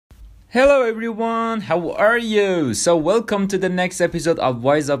Hello everyone, how are you? So welcome to the next episode of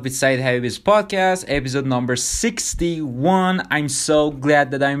Wise Up with Said Habib's podcast, episode number 61. I'm so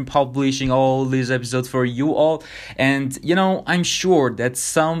glad that I'm publishing all these episodes for you all. And I'm sure that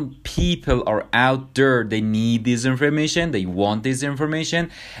some people are out there, they need this information, they want this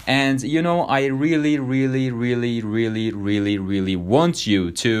information. And I really want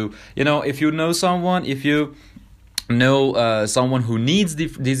you to, if you know someone, if you someone who needs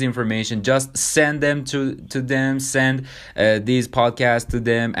this information, just send them to them, send these podcasts to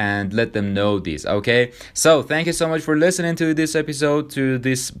them and let them know this. Okay, so thank you so much for listening to this episode, to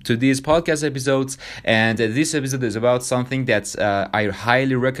these podcast episodes. And this episode is about something that I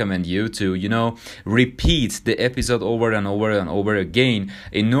highly recommend you to repeat the episode over and over again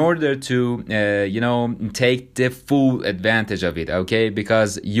in order to take the full advantage of it. Okay,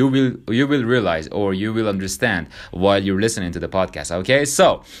 because you will realize, or you will understand while you're listening to the podcast. Okay,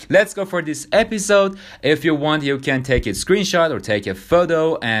 so let's go for this episode. If you want, you can take a screenshot or take a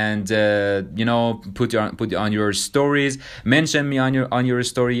photo and put it on your stories. Mention me on your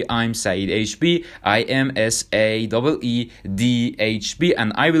story. I'm Saeed HB. I am SAEEDHB,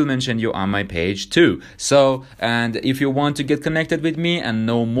 and I will mention you on my page too. So, and if you want to get connected with me and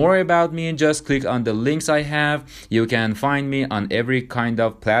know more about me, just click on the links I have. You can find me on every kind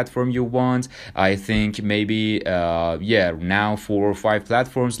of platform you want. I think maybe now 4 or 5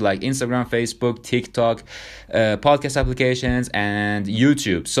 platforms like Instagram, Facebook, TikTok, podcast applications, and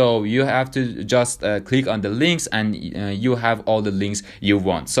YouTube. So you have to just click on the links and you have all the links you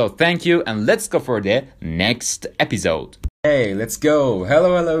want. So thank you, and let's go for the next episode. Hey, let's go.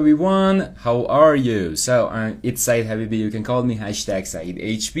 Hello everyone, how are you? So it's Said Habibi. You can call me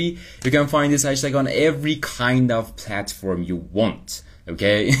 #SaidHB. You can find this hashtag on every kind of platform you want,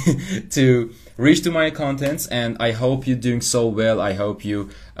 okay? To reach to my contents, and I hope you're doing so well. I hope you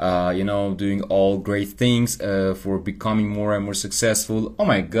doing all great things for becoming more and more successful. Oh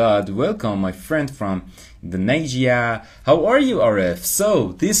my god, welcome my friend from Indonesia. How are you, RF?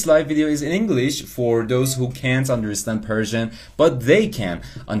 So this live video is in English for those who can't understand Persian, but they can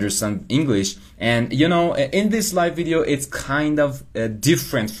understand English. And in this live video, it's kind of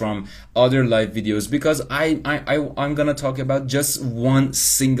different from other live videos because I'm gonna talk about just one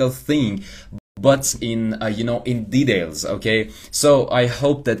single thing, but in details. Okay, so I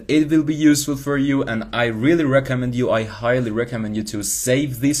hope that it will be useful for you, and I highly recommend you to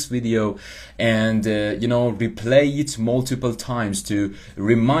save this video and replay it multiple times to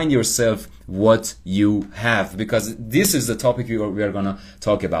remind yourself what you have, because this is the topic we are gonna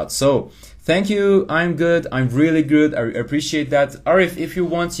talk about. So thank you. I'm good. I'm really good. I appreciate that. Or if you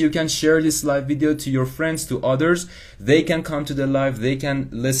want, you can share this live video to your friends, to others. They can come to the live. They can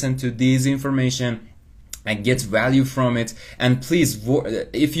listen to this information and get value from it. And please,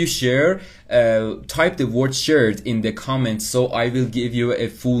 if you share, type the word shared in the comments, so I will give you a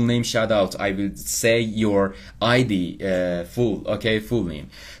full name shout out. I will say your ID full name.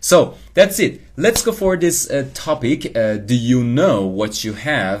 So that's it. Let's go for this topic. Do you know what you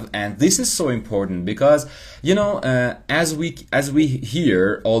have? And this is so important because as we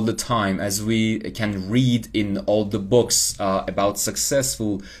hear all the time, as we can read in all the books about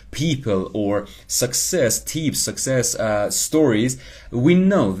successful people or success tips, success stories, we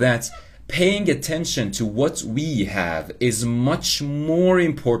know that paying attention to what we have is much more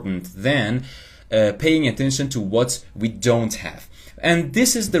important than paying attention to what we don't have. And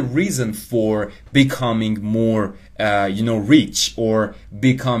this is the reason for becoming more rich, or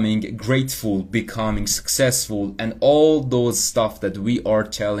becoming grateful, becoming successful, and all those stuff that we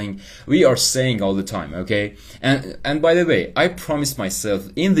are saying all the time. Okay, and by the way, I promised myself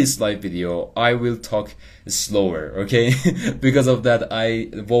in this live video I will talk slower, okay? Because of that I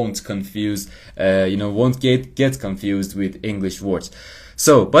won't confuse won't get confused with English words.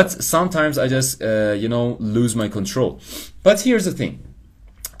 So, but sometimes I just lose my control. But here's the thing.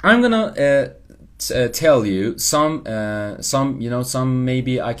 I'm gonna tell you some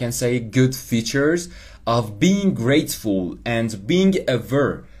maybe I can say good features of being grateful and being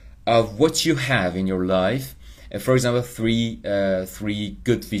aware of what you have in your life. For example, three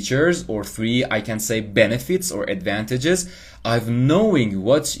good features, or 3 I can say benefits or advantages of knowing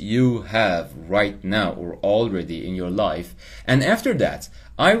what you have right now or already in your life. And after that,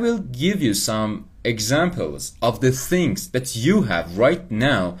 I will give you some examples of the things that you have right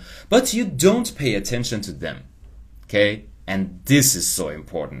now, but you don't pay attention to them. Okay? And this is so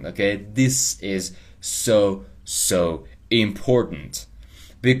important. Okay? This is so important.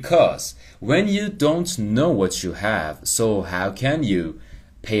 Because when you don't know what you have, so how can you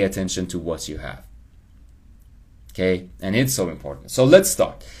pay attention to what you have? Okay, and it's so important. So let's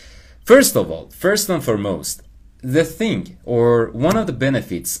start. First of all, first and foremost, the thing or one of the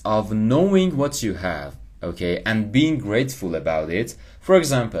benefits of knowing what you have, okay, and being grateful about it. For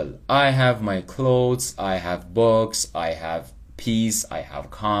example, I have my clothes, I have books, I have peace, I have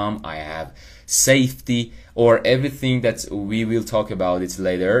calm, I have safety, or everything that we will talk about it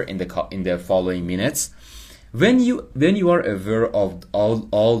later in the following minutes. When you are aware of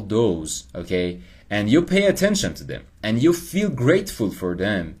all those, okay, and you pay attention to them and you feel grateful for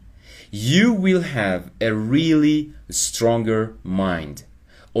them, you will have a really stronger mind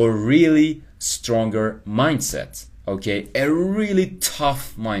or really stronger mindset, okay, a really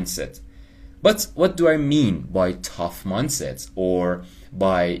tough mindset. But what do I mean by tough mindset, or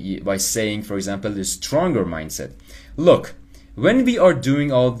by saying, for example, the stronger mindset? Look, when we are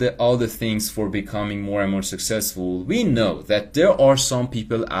doing all the things for becoming more and more successful, we know that there are some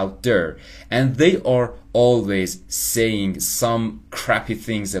people out there and they are always saying some crappy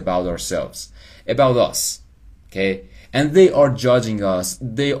things about ourselves, about us, okay? And they are judging us,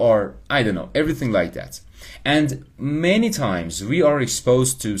 they are, I don't know, everything like that. And many times we are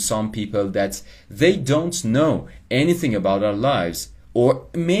exposed to some people that they don't know anything about our lives, or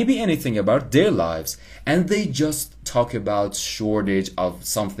maybe anything about their lives, and they just talk about shortage of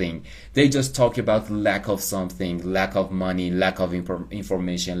something. They just talk about lack of something, lack of money, lack of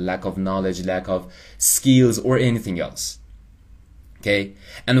information, lack of knowledge, lack of skills, or anything else. Okay?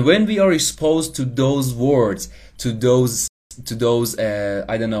 And when we are exposed to those words, to those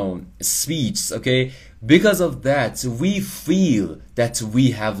I don't know, speech, okay, because of that we feel that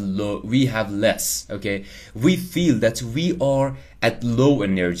we have less, okay, we feel that we are at low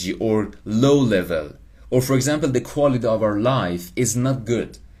energy or low level, or for example the quality of our life is not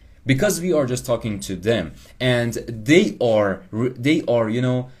good, because we are just talking to them and they are you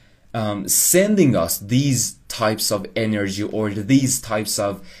know, sending us these types of energy or these types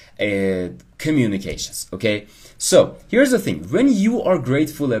of communications, okay? So here's the thing, when you are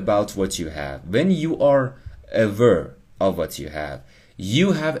grateful about what you have, when you are aware of what you have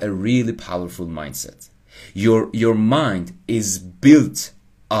a really powerful mindset. Your mind is built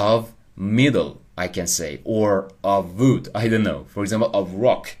of metal, I can say, or of wood, I don't know, for example, of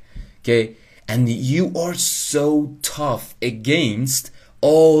rock, okay? And you are so tough against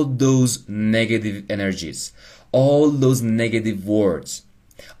all those negative energies, all those negative words,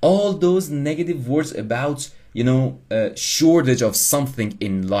 about, you know, shortage of something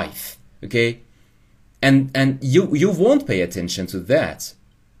in life, okay? And you won't pay attention to that.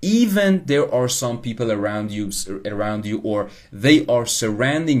 Even there are some people around you, or they are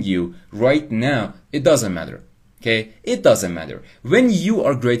surrounding you right now, it doesn't matter, okay? It doesn't matter. When you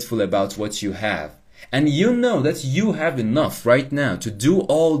are grateful about what you have, and you know that you have enough right now to do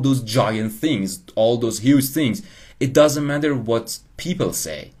all those giant things, all those huge things, it doesn't matter what people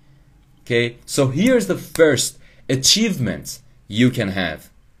say. Okay, so here's the first achievement you can have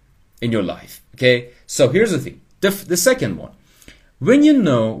in your life. Okay, so here's the thing. The second one, when you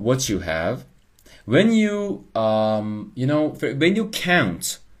know what you have, when you you know, when you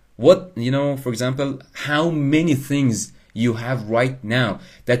count what, you know, for example, how many things you have right now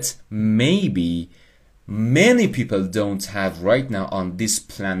that maybe many people don't have right now on this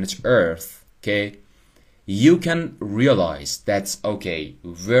planet Earth, okay, you can realize that, okay,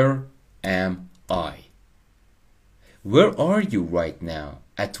 where am I? Where are you right now?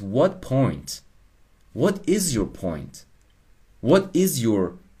 At what point? What is your point? What is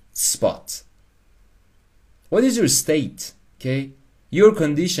your spot? What is your state? Okay? Your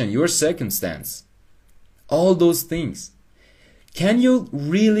condition, your circumstance. All those things. Can you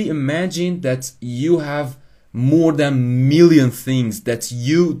really imagine that you have more than a million things that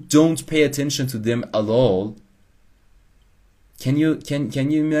you don't pay attention to them at all? Can you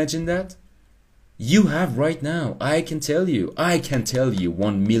imagine that? You have right now, I can tell you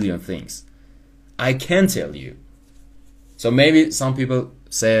 1 million things. I can tell you. So maybe some people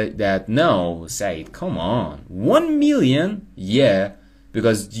say that, no, say, come on, 1 million? Yeah,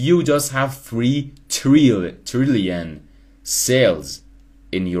 because you just have 3 trillion cells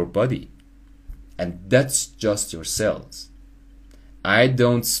in your body. And that's just your cells. I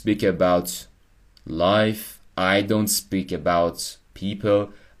don't speak about life. I don't speak about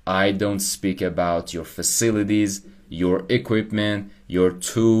people. I don't speak about your facilities, your equipment, your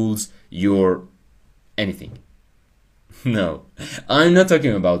tools, your anything. No, I'm not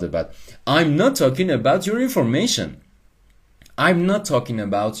talking about that. I'm not talking about your information. I'm not talking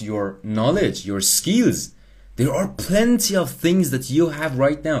about your knowledge, your skills. There are plenty of things that you have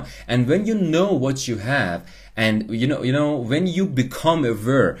right now. And when you know what you have And when you become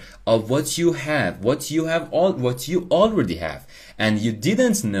aware of what you already have, and you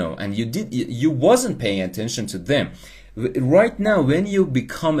didn't know, and you wasn't paying attention to them. Right now, when you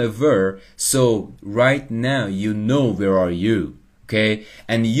become aware, so right now you know where are you, okay,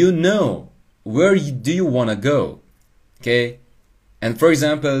 and you know where do you want to go, okay. And for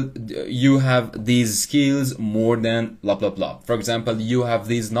example, you have these skills more than blah blah blah. For example, you have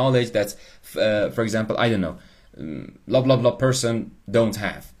this knowledge that, for example, I don't know, blah blah blah person don't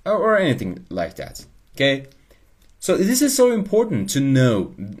have, or anything like that. Okay, so this is so important to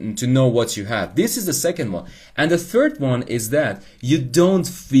know what you have. This is the second one, and the third one is that you don't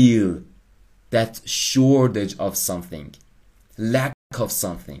feel that shortage of something, lack of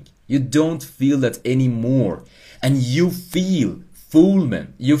something. You don't feel that anymore, and you feel fulfillment.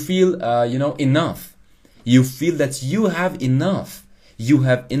 You feel enough. You feel that you have enough. You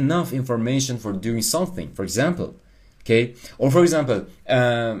have enough information for doing something, for example, okay. Or for example,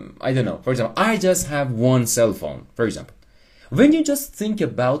 I don't know, for example, I just have one cell phone, for example. When you just think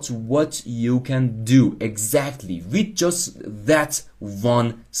about what you can do exactly with just that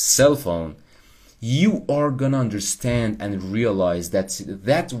one cell phone, you are gonna understand and realize that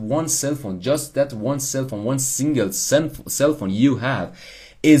that one cell phone, just that one cell phone, one single cell phone you have,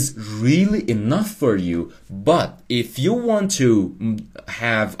 is really enough for you. But if you want to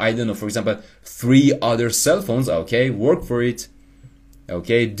have, I don't know, for example, 3 other cell phones, okay, work for it,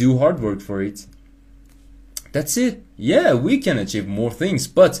 okay, do hard work for it. That's it. Yeah, we can achieve more things.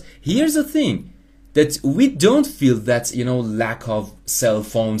 But here's the thing, that we don't feel that, lack of cell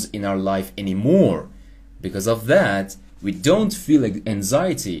phones in our life anymore. Because of that, we don't feel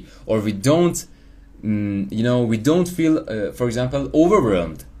anxiety, or we don't we don't feel, for example,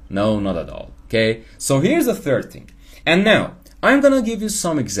 overwhelmed. No, not at all. Okay, so here's the third thing. And now I'm gonna give you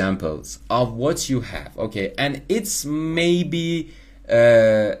some examples of what you have, okay, and it's maybe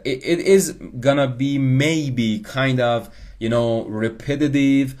it is gonna be maybe kind of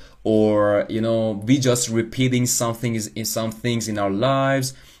repetitive, or we just repeating some things in our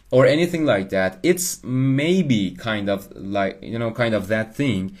lives, or anything like that. It's maybe kind of like kind of that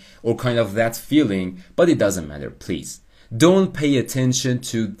thing, or kind of that feeling, but it doesn't matter. Please don't pay attention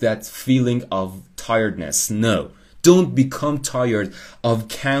to that feeling of tiredness. No, don't become tired of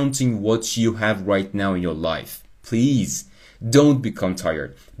counting what you have right now in your life. Please don't become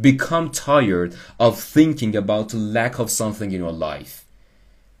tired. Become tired of thinking about the lack of something in your life,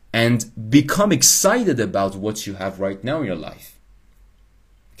 and become excited about what you have right now in your life.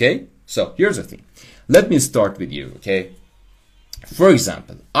 Okay, so here's the thing. Let me start with you, okay? For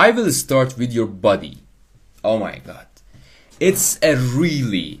example, I will start with your body. Oh my God. It's a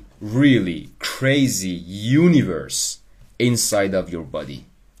really, really crazy universe inside of your body.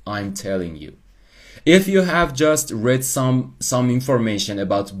 I'm telling you. If you have just read some information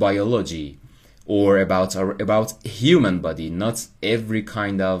about biology, or about human body, not every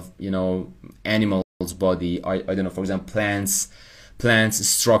kind of animal's body, I don't know, for example, plants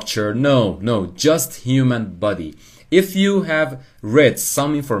structure, no, just human body. If you have read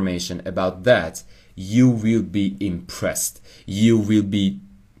some information about that, you will be impressed. You will be,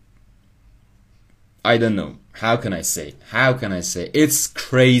 I don't know, how can I say, it's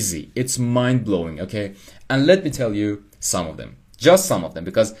crazy, it's mind-blowing, okay? And let me tell you some of them, just some of them,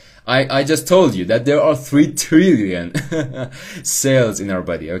 because I just told you that there are 3 trillion cells in our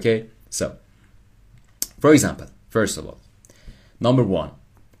body, okay? So, for example, first of all, number 1,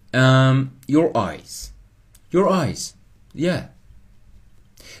 your eyes. Your eyes, yeah.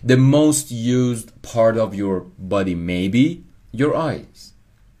 The most used part of your body, maybe your eyes.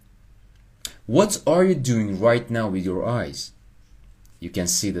 What are you doing right now with your eyes? You can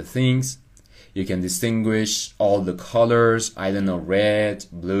see the things. You can distinguish all the colors. I don't know, red,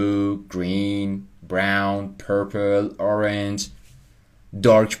 blue, green, brown, purple, orange,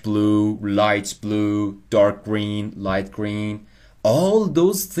 dark blue, light blue, dark green, light green. All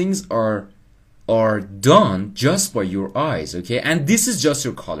those things are done just by your eyes, okay? And this is just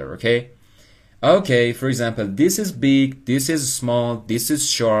your color, okay? Okay, for example, this is big, this is small, this is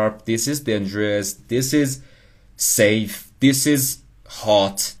sharp, this is dangerous, this is safe, this is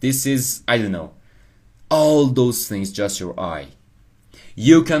hot, this is, I don't know. All those things, just your eye.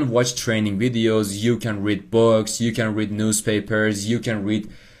 You can watch training videos, you can read books, you can read newspapers, you can read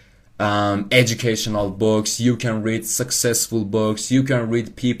educational books, you can read successful books, you can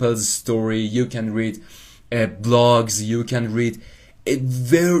read people's story, you can read blogs, you can read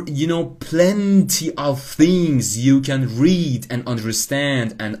plenty of things you can read and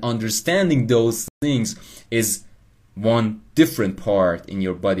understand, and understanding those things is one different part in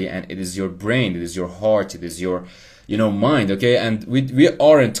your body, and it is your brain, it is your heart, it is your mind. Okay, and we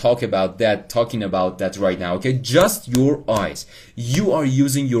aren't talking about that right now. Okay, just your eyes. You are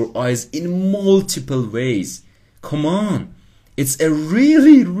using your eyes in multiple ways. Come on, it's a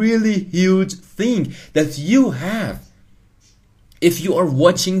really, really huge thing that you have. If you are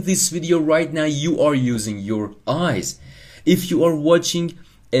watching this video right now, you are using your eyes. If you are watching,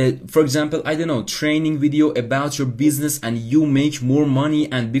 for example, I don't know, training video about your business, and you make more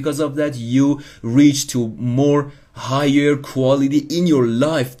money, and because of that you reach to more higher quality in your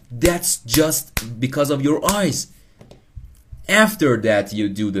life, that's just because of your eyes. After that you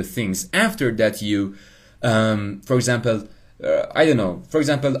do the things. After that you, for example, I don't know, for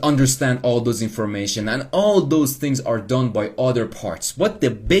example, understand all those information, and all those things are done by other parts. What the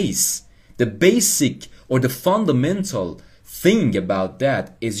basic or the fundamental thing about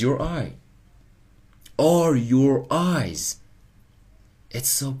that is your eye, or your eyes. It's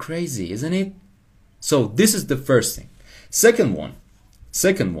so crazy, isn't it? So this is the first thing. Second one,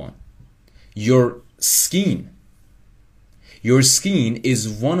 your skin. Your skin is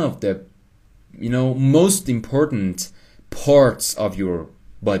one of the most important parts of your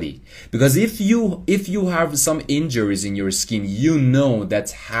body, because if you have some injuries in your skin, you know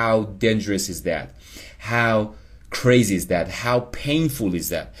that's how dangerous is that, how crazy is that, how painful is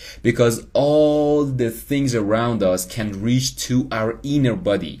that, because all the things around us can reach to our inner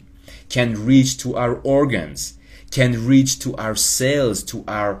body, can reach to our organs, can reach to our cells, to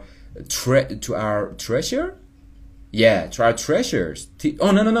our treasure, to our treasures. Not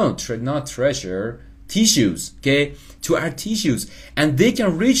treasure, tissues. Okay, to our tissues, and they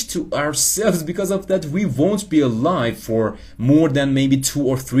can reach to our cells. Because of that, we won't be alive for more than maybe 2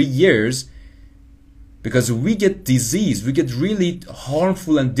 or 3 years, because we get disease, we get really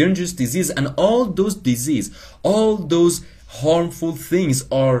harmful and dangerous disease, and all those disease, all those harmful things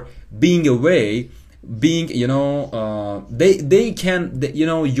are they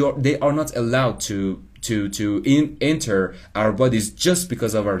are not allowed to enter our bodies just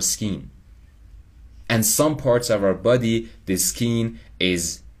because of our skin. And some parts of our body, the skin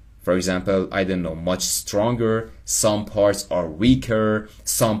is, for example, I don't know, much stronger. Some parts are weaker.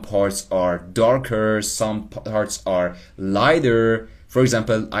 Some parts are darker. Some parts are lighter. For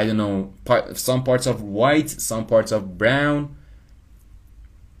example, I don't know, some parts of white, some parts of brown.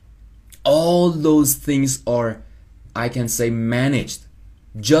 All those things are, I can say, managed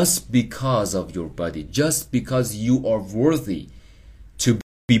just because of your body, just because you are worthy to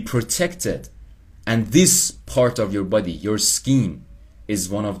be protected. And this part of your body, your skin, is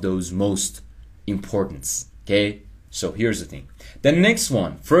one of those most important. Okay, so here's the thing. The next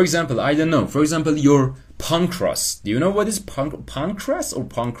one, for example, I don't know, for example, your pancreas. Do you know what is pancreas or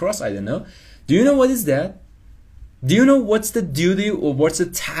pancreas? I don't know. Do you know what is that? Do you know what's the duty or what's the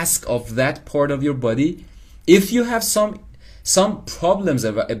task of that part of your body? If you have some problems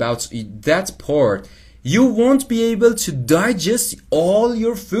about that part, you won't be able to digest all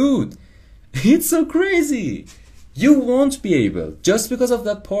your food. It's so crazy. You won't be able, just because of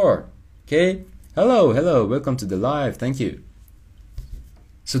that part. Okay, hello, welcome to the live. Thank you.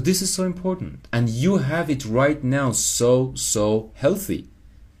 So this is so important, and you have it right now, so healthy.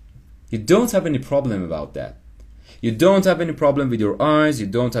 You don't have any problem about that. You don't have any problem with your eyes, you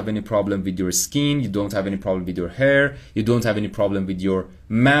don't have any problem with your skin, you don't have any problem with your hair, you don't have any problem with your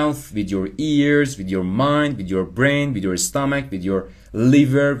mouth, with your ears, with your mind, with your brain, with your stomach, with your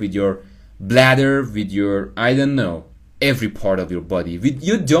liver, with your bladder, with your, I don't know, every part of your body.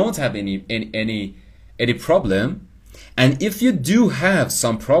 You don't have any problem. And if you do have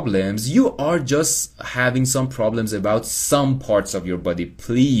some problems, you are just having some problems about some parts of your body.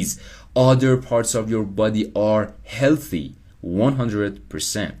 Please, other parts of your body are healthy,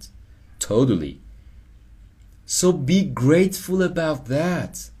 100%, totally. So be grateful about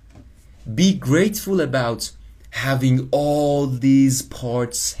that. Be grateful about having all these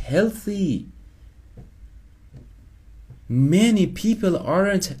parts healthy. Many people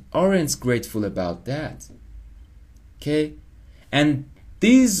aren't grateful about that. Okay, and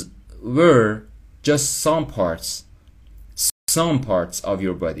these were just some parts of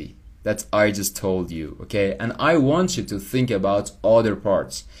your body that I just told you. Okay, and I want you to think about other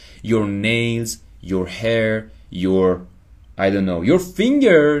parts: your nails, your hair, your, I don't know, your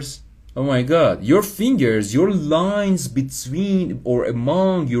fingers. Oh my God, your fingers, your lines between or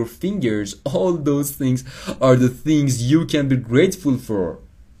among your fingers, all those things are the things you can be grateful for.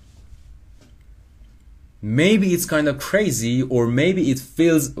 Maybe it's kind of crazy, or maybe it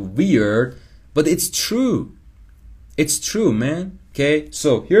feels weird, but it's true. It's true, man. Okay,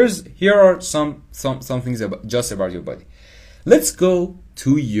 so here are some things about just about your body. Let's go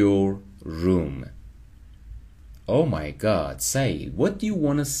to your room. Oh my God, Said, what do you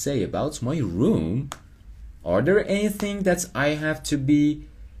want to say about my room? Are there anything that I have to be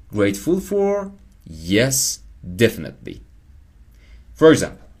grateful for? Yes, definitely. For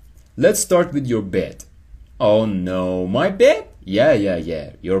example, let's start with your bed. Oh no, my bed? Yeah,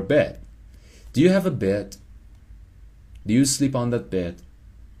 your bed. Do you have a bed? Do you sleep on that bed?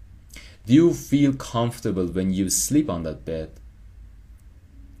 Do you feel comfortable when you sleep on that bed?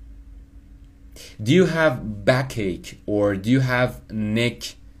 Do you have backache or do you have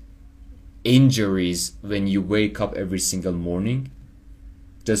neck injuries when you wake up every single morning?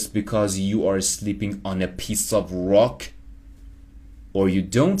 Just because you are sleeping on a piece of rock? Or you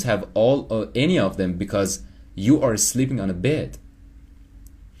don't have any of them because you are sleeping on a bed?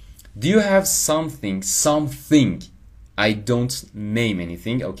 Do you have something, I don't name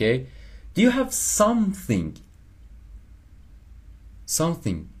anything, okay? Do you have something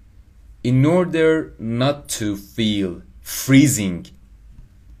in order not to feel freezing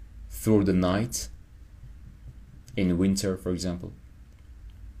through the night in winter, for example?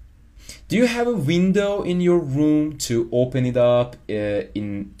 Do you have a window in your room to open it up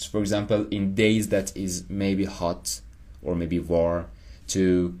for example, in days that is maybe hot or maybe warm,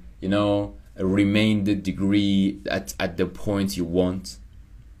 to, remain the degree at the point you want?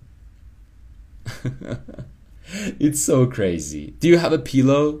 It's so crazy. Do you have a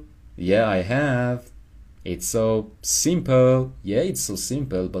pillow? Yeah, I have. It's so simple. Yeah, it's so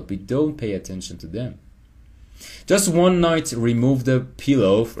simple, but we don't pay attention to them. Just one night, remove the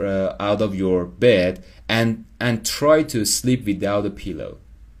pillow out of your bed and try to sleep without a pillow.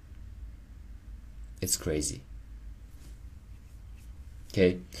 It's crazy.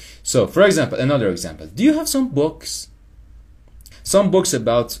 Okay, so for example, another example. Do you have some books? Some books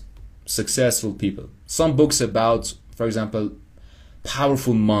about successful people. Some books about, for example,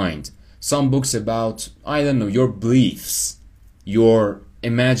 powerful mind. Some books about, I don't know, your beliefs, your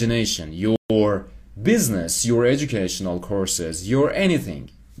imagination, your business, your educational courses, your anything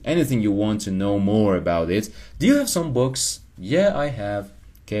you want to know more about it. Do you have some books? Yeah, I have.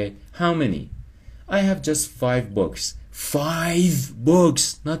 Okay, how many? I have just 5 books. 5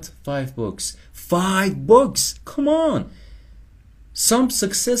 books, not 5 books. 5 books. Come on.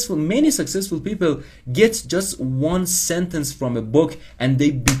 Many successful people get just one sentence from a book and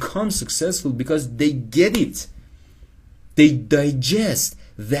they become successful because they get it. They digest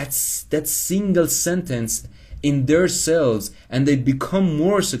that single sentence in their selves and they become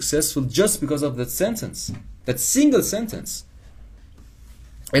more successful just because of that sentence. That single sentence.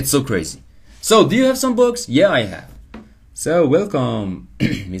 It's so crazy. So, do you have some books? Yeah, I have. So, welcome,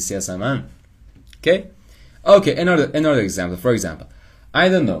 Miss Yasaman. Okay? Okay, another example. For example, I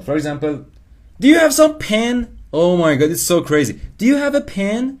don't know. For example, do you have some pen? Oh my God, it's so crazy. Do you have a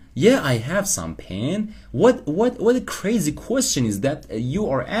pen? Yeah, I have some pen. What a crazy question is that you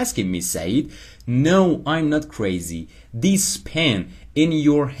are asking me, Said? No, I'm not crazy. This pen in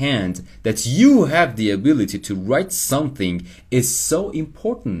your hand that you have the ability to write something is so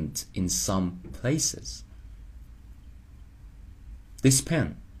important in some places. This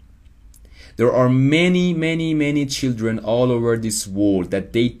pen. There are many children all over this world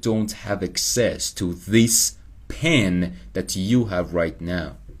that they don't have access to this pen that you have right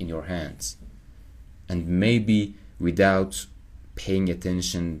now in your hands. And maybe without paying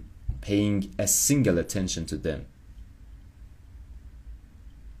a single attention to them.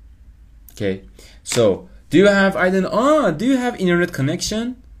 Okay, so do you have, do you have internet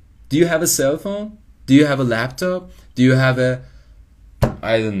connection? Do you have a cell phone? Do you have a laptop? Do you have a,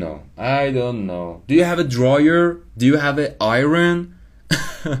 I don't know. Do you have a dryer? Do you have an iron?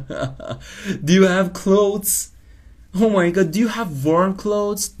 Do you have clothes? Oh my God, do you have warm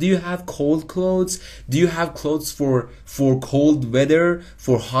clothes? Do you have cold clothes? Do you have clothes for cold weather,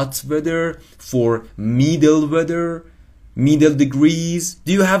 for hot weather, for middle weather, middle degrees?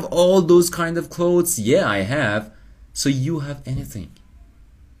 Do you have all those kind of clothes? Yeah, I have. So you have anything.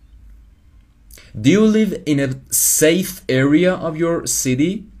 Do you live in a safe area of your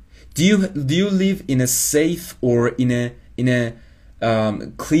city? Do you live in a safe or in a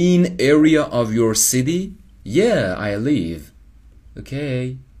clean area of your city? Yeah, I live.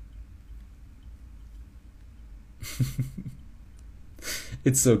 Okay.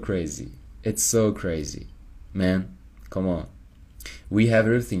 It's so crazy. It's so crazy. Man, come on. We have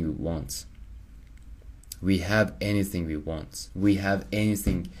everything we want. We have anything we want. We have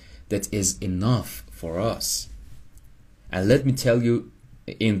anything that is enough for us. And let me tell you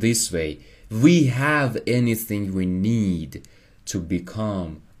in this way, we have anything we need to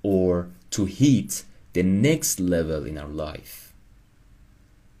become or to hit the next level in our life.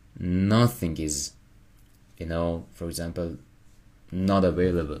 Nothing is, for example, not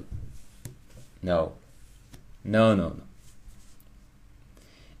available. No.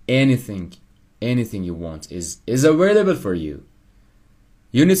 Anything you want is available for you.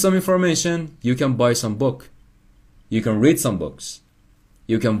 You need some information, you can buy some book. You can read some books.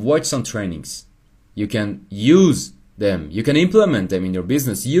 You can watch some trainings. You can use them. You can implement them in your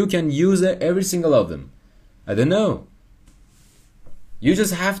business. You can use every single of them. I don't know. You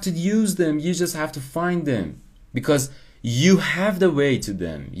just have to use them. You just have to find them, because you have the way to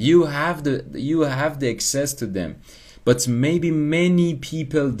them. You have the access to them. But maybe many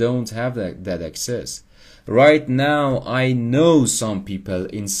people don't have that access. Right now, I know some people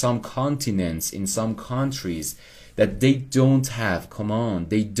in some continents, in some countries, that they don't have,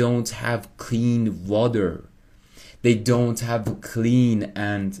 they don't have clean water. They don't have clean,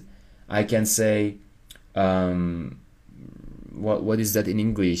 and I can say, what is that in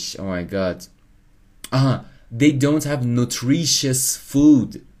English? Oh my God. They don't have nutritious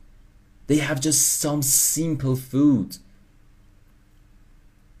food. They have just some simple food.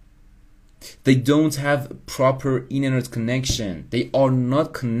 They don't have proper internet connection. They are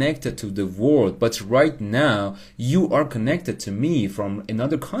not connected to the world. But right now, you are connected to me from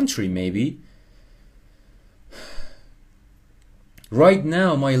another country, maybe. Right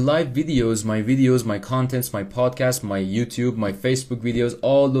now, my live videos, my contents, my podcast, my YouTube, my Facebook videos,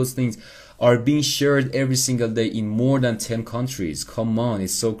 all those things are being shared every single day in more than 10 countries. Come on,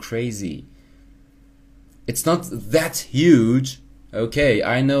 it's so crazy. It's not that huge. Okay,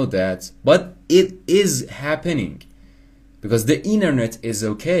 I know that, but it is happening because the internet is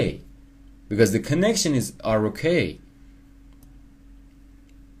okay, because the connections are okay.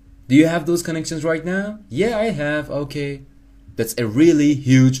 Do you have those connections right now? Yeah, I have. Okay, that's a really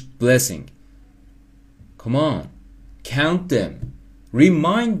huge blessing. Come on, count them,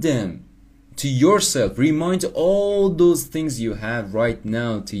 remind them to yourself, remind all those things you have right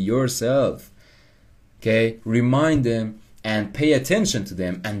now to yourself. Okay, remind them and pay attention to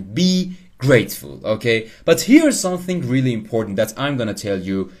them and be grateful. Okay, but here's something really important that I'm gonna tell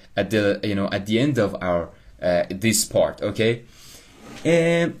you at the end of our this part. Okay,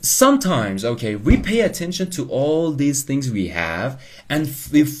 and sometimes, okay, we pay attention to all these things we have and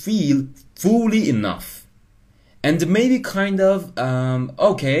we feel fully enough, and maybe kind of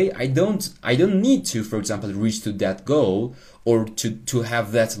okay, I don't need to, for example, reach to that goal, or to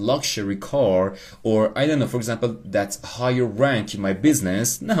have that luxury car, or I don't know, for example, that higher rank in my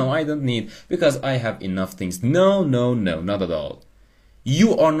business. No, I don't need, because I have enough things. No, not at all.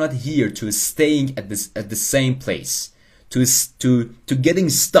 You are not here to staying at the same place, to getting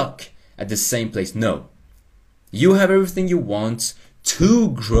stuck at the same place. No, you have everything you want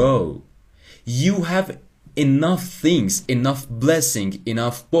to grow. You have enough things, enough blessing,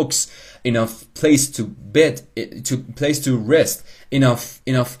 enough books, enough place to bed, place to rest, enough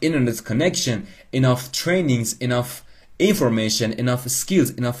internet connection, enough trainings, enough information, enough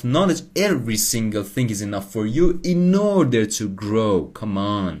skills, enough knowledge. Every single thing is enough for you in order to grow. Come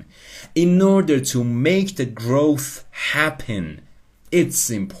on, in order to make the growth happen. It's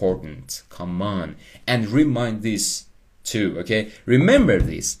important. Come on, and remind this too. Okay, remember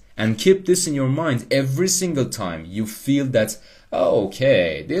this. And keep this in your mind every single time you feel that, oh,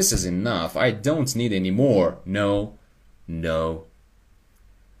 okay, this is enough, I don't need any more. No.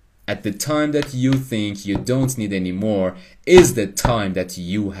 At the time that you think you don't need any more is the time that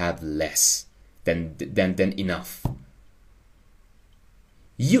you have less than enough.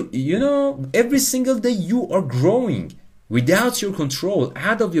 You know, every single day you are growing without your control,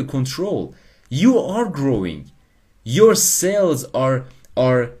 out of your control. You are growing. Your cells are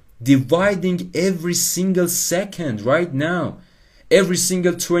dividing every single second right now. Every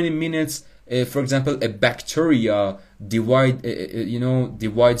single 20 minutes, for example, a bacteria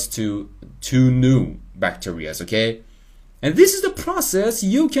divides to 2 new bacteria, okay? And this is the process.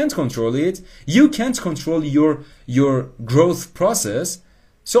 You can't control it. You can't control your growth process.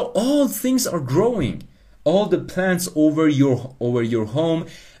 So all things are growing. All the plants over your home,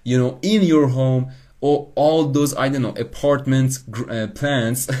 in your home, or all those, I don't know, apartments,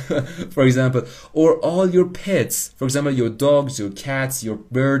 plants, for example, or all your pets, for example, your dogs, your cats, your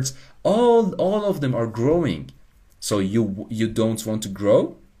birds, all of them are growing. So you don't want to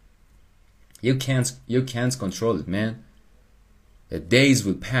grow? You can't control it, man. The days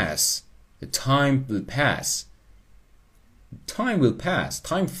will pass. The time will pass. Time will pass.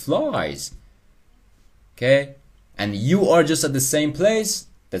 Time flies. Okay? And you are just at the same place.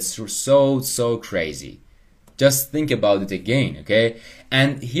 That's so crazy. Just think about it again, okay?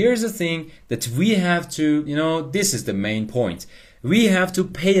 And here's the thing that we have to, this is the main point. We have to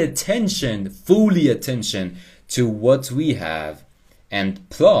pay attention, fully attention to what we have. And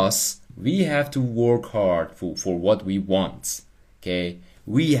plus, we have to work hard for what we want, okay?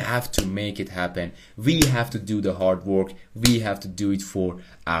 We have to make it happen. We have to do the hard work. We have to do it for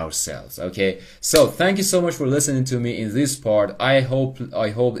ourselves, okay? So thank you so much for listening to me in this part. I hope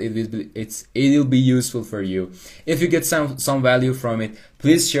it'll be useful for you. If you get some value from it,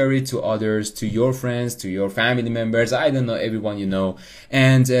 please share it to others, to your friends, to your family members. I don't know, everyone you know,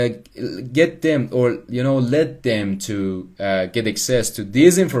 and get them, or let them to get access to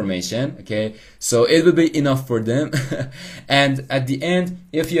this information, okay? So it will be enough for them. And at the end,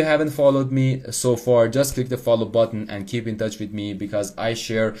 if you haven't followed me so far, just click the follow button and keep in touch with me, because I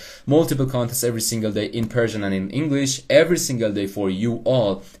share multiple contests every single day in Persian and in English every single day for you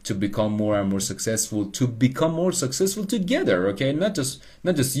all to become more and more successful, to become more successful together, okay? Not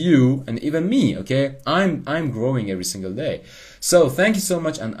just you and even me, okay? I'm growing every single day. So thank you so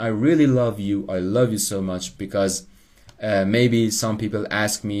much, and I really love you. I love you so much, because maybe some people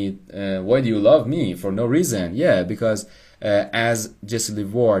ask me, why do you love me? For no reason. Yeah, because as Jesse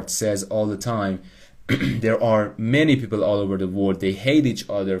Liverward says all the time, there are many people all over the world, they hate each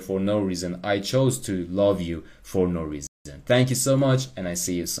other for no reason. I chose to love you for no reason. Thank you so much, and I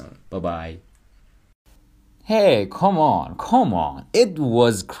see you soon. Bye-bye. Hey, come on. It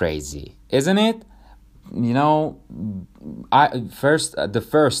was crazy, isn't it? The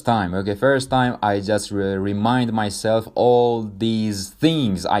first time I just remind myself all these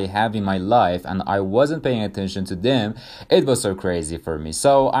things I have in my life, and I wasn't paying attention to them. It was so crazy for me.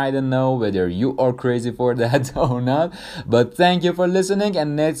 So I don't know whether you are crazy for that or not, but thank you for listening,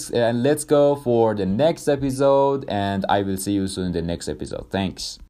 and let's go for the next episode, and I will see you soon in the next episode. Thanks.